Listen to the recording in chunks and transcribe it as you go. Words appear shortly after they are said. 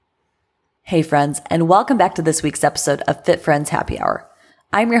Hey friends, and welcome back to this week's episode of Fit Friends Happy Hour.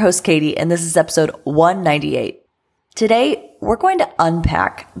 I'm your host, Katie, and this is episode 198. Today, we're going to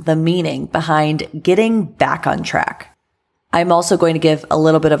unpack the meaning behind getting back on track. I'm also going to give a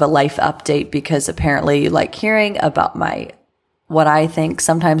little bit of a life update because apparently you like hearing about my, what I think,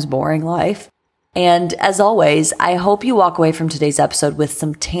 sometimes boring life. And as always, I hope you walk away from today's episode with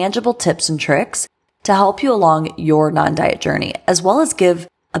some tangible tips and tricks to help you along your non-diet journey, as well as give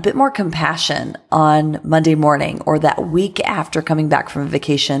a bit more compassion on Monday morning or that week after coming back from a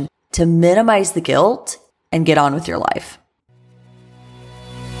vacation to minimize the guilt and get on with your life.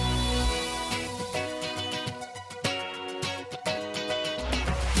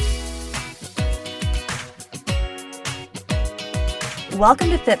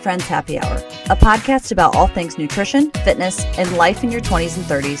 Welcome to Fit Friends Happy Hour, a podcast about all things nutrition, fitness, and life in your 20s and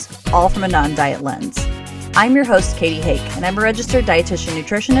 30s, all from a non-diet lens. I'm your host, Katie Hake, and I'm a registered dietitian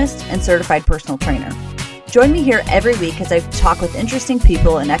nutritionist and certified personal trainer. Join me here every week as I talk with interesting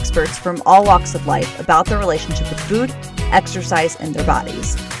people and experts from all walks of life about their relationship with food, exercise, and their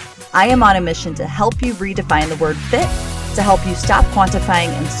bodies. I am on a mission to help you redefine the word fit, to help you stop quantifying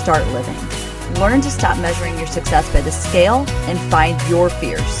and start living. Learn to stop measuring your success by the scale and find your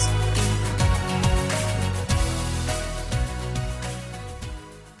fierce.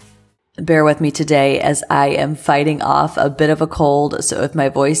 Bear with me today as I am fighting off a bit of a cold. So if my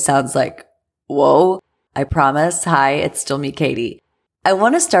voice sounds like, whoa, I promise. Hi, it's still me, Katie. I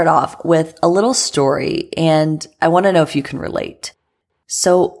want to start off with a little story and I want to know if you can relate.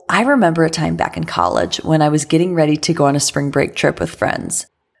 So I remember a time back in college when I was getting ready to go on a spring break trip with friends.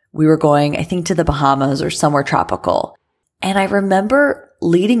 We were going, I think, to the Bahamas or somewhere tropical. And I remember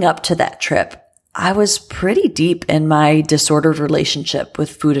leading up to that trip, I was pretty deep in my disordered relationship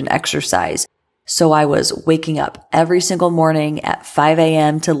with food and exercise. So I was waking up every single morning at 5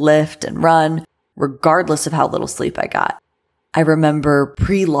 a.m. to lift and run, regardless of how little sleep I got. I remember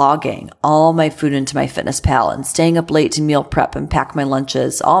pre-logging all my food into MyFitnessPal and staying up late to meal prep and pack my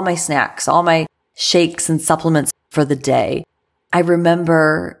lunches, all my snacks, all my shakes and supplements for the day. I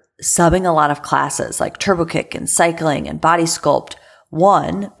remember subbing a lot of classes like TurboKick and cycling and Body Sculpt.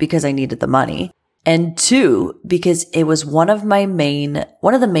 One, because I needed the money. And two, because it was one of the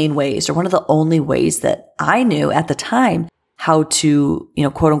main ways or one of the only ways that I knew at the time how to,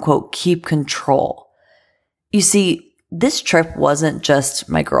 quote unquote, keep control. You see, this trip wasn't just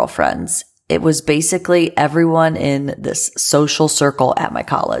my girlfriends. It was basically everyone in this social circle at my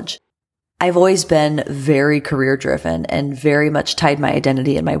college. I've always been very career driven and very much tied my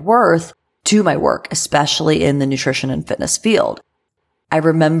identity and my worth to my work, especially in the nutrition and fitness field. I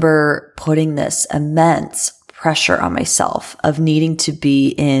remember putting this immense pressure on myself of needing to be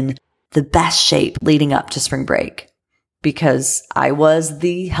in the best shape leading up to spring break because I was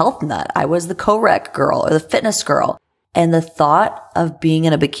the health nut. I was the co-rec girl or the fitness girl. And the thought of being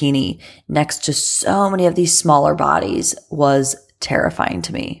in a bikini next to so many of these smaller bodies was terrifying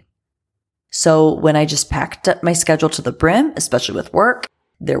to me. So when I just packed up my schedule to the brim, especially with work,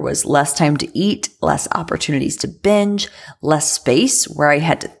 there was less time to eat, less opportunities to binge, less space where I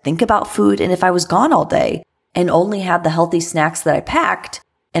had to think about food. And if I was gone all day and only had the healthy snacks that I packed,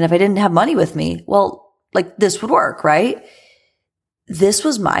 and if I didn't have money with me, well, this would work, right? This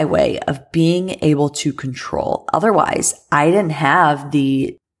was my way of being able to control. Otherwise, I didn't have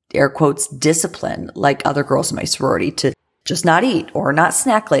the air quotes discipline like other girls in my sorority to just not eat or not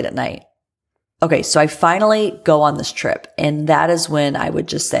snack late at night. Okay, so I finally go on this trip, and that is when I would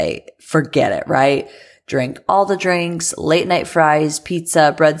just say, forget it, right? Drink all the drinks, late night fries,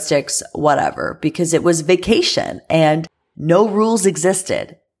 pizza, breadsticks, whatever, because it was vacation and no rules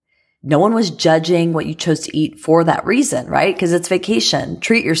existed. No one was judging what you chose to eat for that reason, right? Because it's vacation.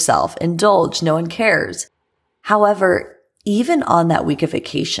 Treat yourself, indulge, no one cares. However, even on that week of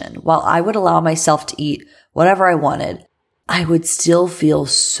vacation, while I would allow myself to eat whatever I wanted, I would still feel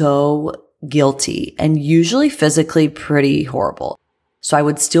so guilty and usually physically pretty horrible. So I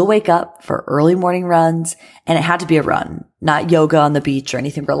would still wake up for early morning runs, and it had to be a run, not yoga on the beach or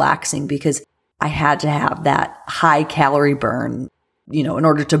anything relaxing, because I had to have that high calorie burn, in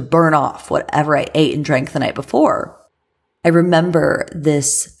order to burn off whatever I ate and drank the night before. I remember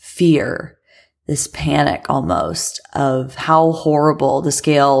this fear, this panic almost of how horrible the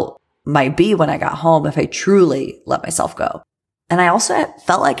scale might be when I got home if I truly let myself go. And I also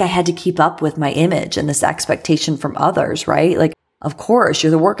felt like I had to keep up with my image and this expectation from others, right? Of course, you're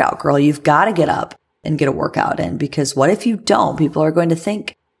the workout girl. You've got to get up and get a workout in, because what if you don't? People are going to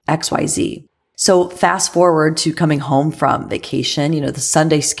think XYZ. So fast forward to coming home from vacation, the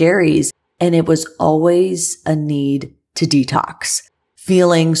Sunday scaries, and it was always a need to detox.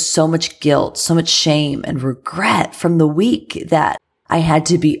 feeling so much guilt, so much shame and regret from the week that I had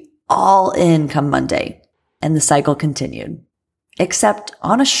to be all in come Monday. And the cycle continued, except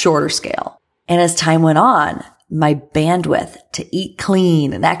on a shorter scale. And as time went on, my bandwidth to eat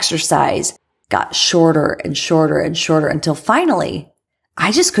clean and exercise got shorter and shorter and shorter until finally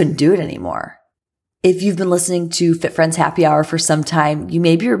I just couldn't do it anymore. If you've been listening to Fit Friends Happy Hour for some time, you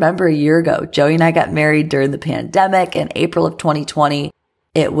maybe remember a year ago, Joey and I got married during the pandemic in April of 2020.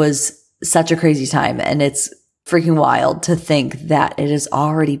 It was such a crazy time, and it's freaking wild to think that it has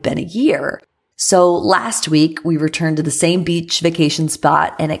already been a year. So last week we returned to the same beach vacation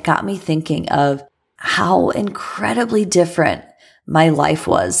spot, and it got me thinking of how incredibly different my life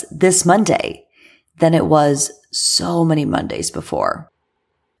was this Monday than it was so many Mondays before.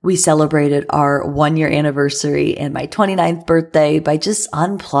 We celebrated our 1-year anniversary and my 29th birthday by just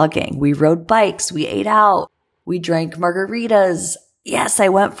unplugging. We rode bikes. We ate out. We drank margaritas. Yes, I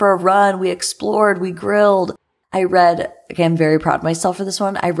went for a run. We explored. We grilled. I read, again, I'm very proud of myself for this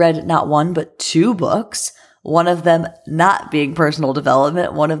one. I read not one, but 2 books. One of them not being personal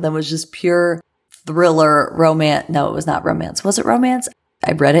development. One of them was just pure thriller romance. No, it was not romance. Was it romance?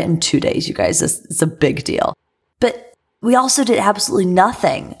 I read it in 2 days, you guys. It's a big deal. But we also did absolutely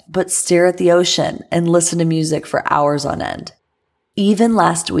nothing but stare at the ocean and listen to music for hours on end. Even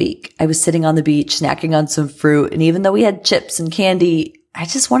last week, I was sitting on the beach snacking on some fruit. And even though we had chips and candy, I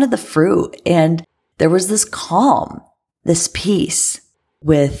just wanted the fruit. And there was this calm, this peace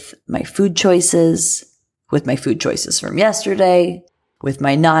with my food choices, with my food choices from yesterday, with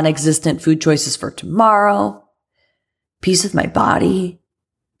my non-existent food choices for tomorrow, peace with my body,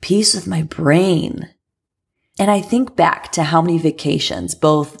 peace with my brain. And I think back to how many vacations,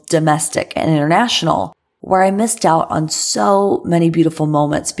 both domestic and international, where I missed out on so many beautiful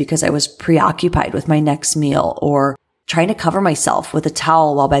moments because I was preoccupied with my next meal or trying to cover myself with a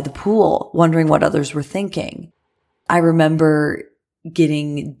towel while by the pool, wondering what others were thinking. I remember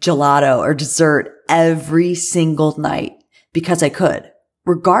getting gelato or dessert every single night because I could,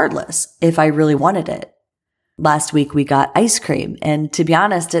 regardless if I really wanted it. Last week we got ice cream, and to be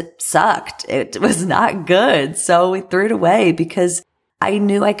honest, it sucked. It was not good. So we threw it away because I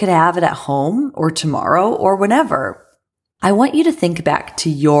knew I could have it at home or tomorrow or whenever. I want you to think back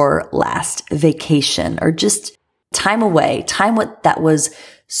to your last vacation or just time away, that was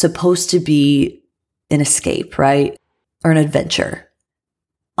supposed to be an escape, right? Or an adventure.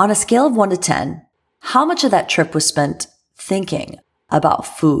 On a scale of 1 to 10, how much of that trip was spent thinking about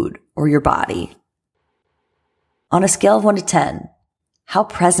food or your body? On a scale of 1 to 10, how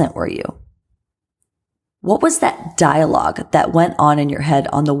present were you? What was that dialogue that went on in your head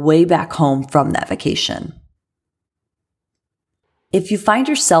on the way back home from that vacation? If you find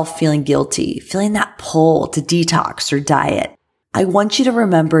yourself feeling guilty, feeling that pull to detox or diet, I want you to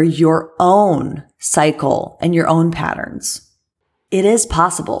remember your own cycle and your own patterns. It is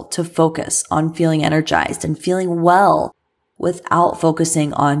possible to focus on feeling energized and feeling well without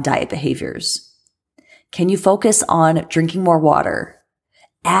focusing on diet behaviors. Can you focus on drinking more water,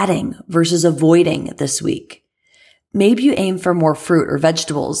 adding versus avoiding this week? Maybe you aim for more fruit or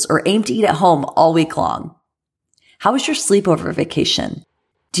vegetables or aim to eat at home all week long. How was your sleep over vacation?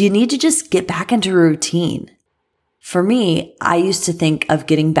 Do you need to just get back into a routine? For me, I used to think of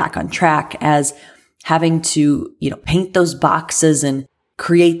getting back on track as having to, paint those boxes and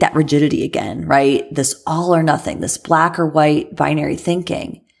create that rigidity again, right? This all or nothing, this black or white binary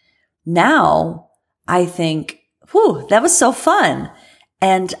thinking. Now, I think, that was so fun.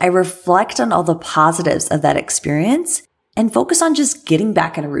 And I reflect on all the positives of that experience and focus on just getting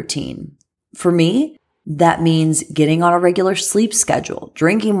back in a routine. For me, that means getting on a regular sleep schedule,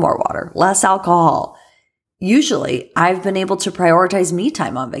 drinking more water, less alcohol. Usually, I've been able to prioritize me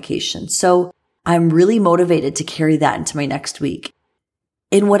time on vacation. So I'm really motivated to carry that into my next week.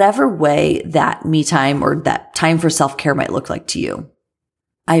 In whatever way that me time or that time for self-care might look like to you.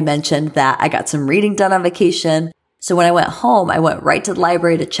 I mentioned that I got some reading done on vacation. So when I went home, I went right to the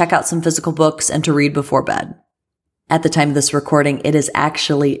library to check out some physical books and to read before bed. At the time of this recording, it is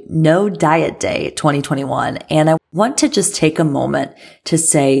actually No Diet Day 2021. And I want to just take a moment to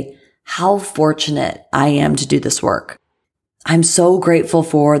say how fortunate I am to do this work. I'm so grateful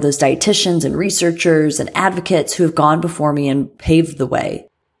for those dietitians and researchers and advocates who have gone before me and paved the way.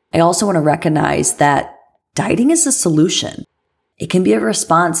 I also want to recognize that dieting is a solution. It can be a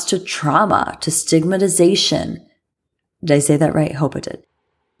response to trauma, to stigmatization. Did I say that right? Hope I did.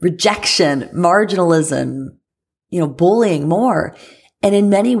 Rejection, marginalism, bullying, more. And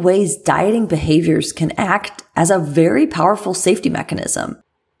in many ways, dieting behaviors can act as a very powerful safety mechanism.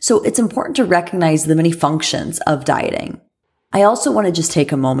 So it's important to recognize the many functions of dieting. I also want to just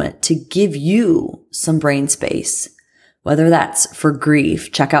take a moment to give you some brain space, whether that's for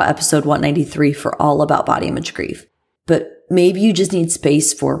grief. Check out episode 193 for all about body image grief. But maybe you just need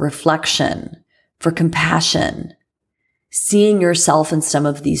space for reflection, for compassion, seeing yourself in some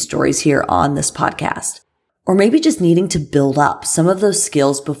of these stories here on this podcast, or maybe just needing to build up some of those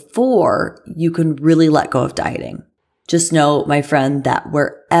skills before you can really let go of dieting. Just know, my friend, that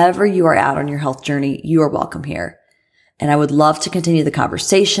wherever you are at on your health journey, you are welcome here. And I would love to continue the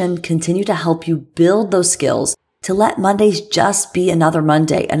conversation, continue to help you build those skills to let Mondays just be another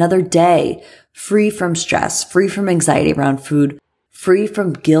Monday, another day free from stress, free from anxiety around food, free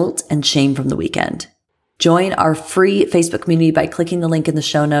from guilt and shame from the weekend. Join our free Facebook community by clicking the link in the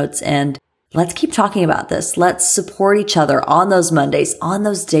show notes, and let's keep talking about this. Let's support each other on those Mondays, on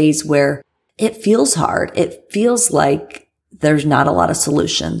those days where it feels hard. It feels like there's not a lot of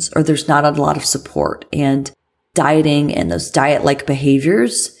solutions or there's not a lot of support, and dieting and those diet-like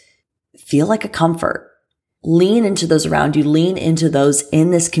behaviors feel like a comfort. Lean into those around you, lean into those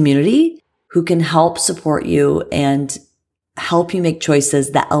in this community who can help support you and help you make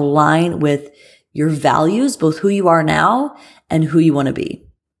choices that align with your values, both who you are now and who you want to be.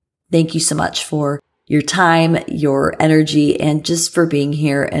 Thank you so much for your time, your energy, and just for being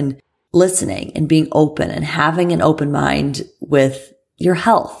here and listening and being open and having an open mind with your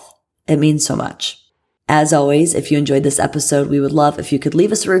health. It means so much. As always, if you enjoyed this episode, we would love if you could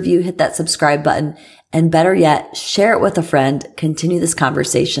leave us a review, hit that subscribe button, and better yet, share it with a friend, continue this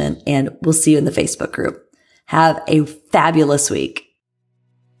conversation, and we'll see you in the Facebook group. Have a fabulous week.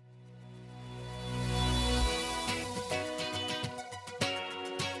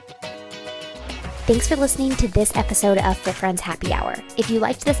 Thanks for listening to this episode of Fit Friends Happy Hour. If you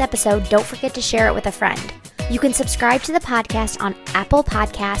liked this episode, don't forget to share it with a friend. You can subscribe to the podcast on Apple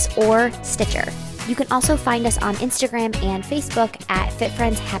Podcasts or Stitcher. You can also find us on Instagram and Facebook at Fit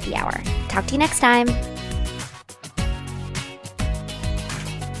Friends Happy Hour. Talk to you next time.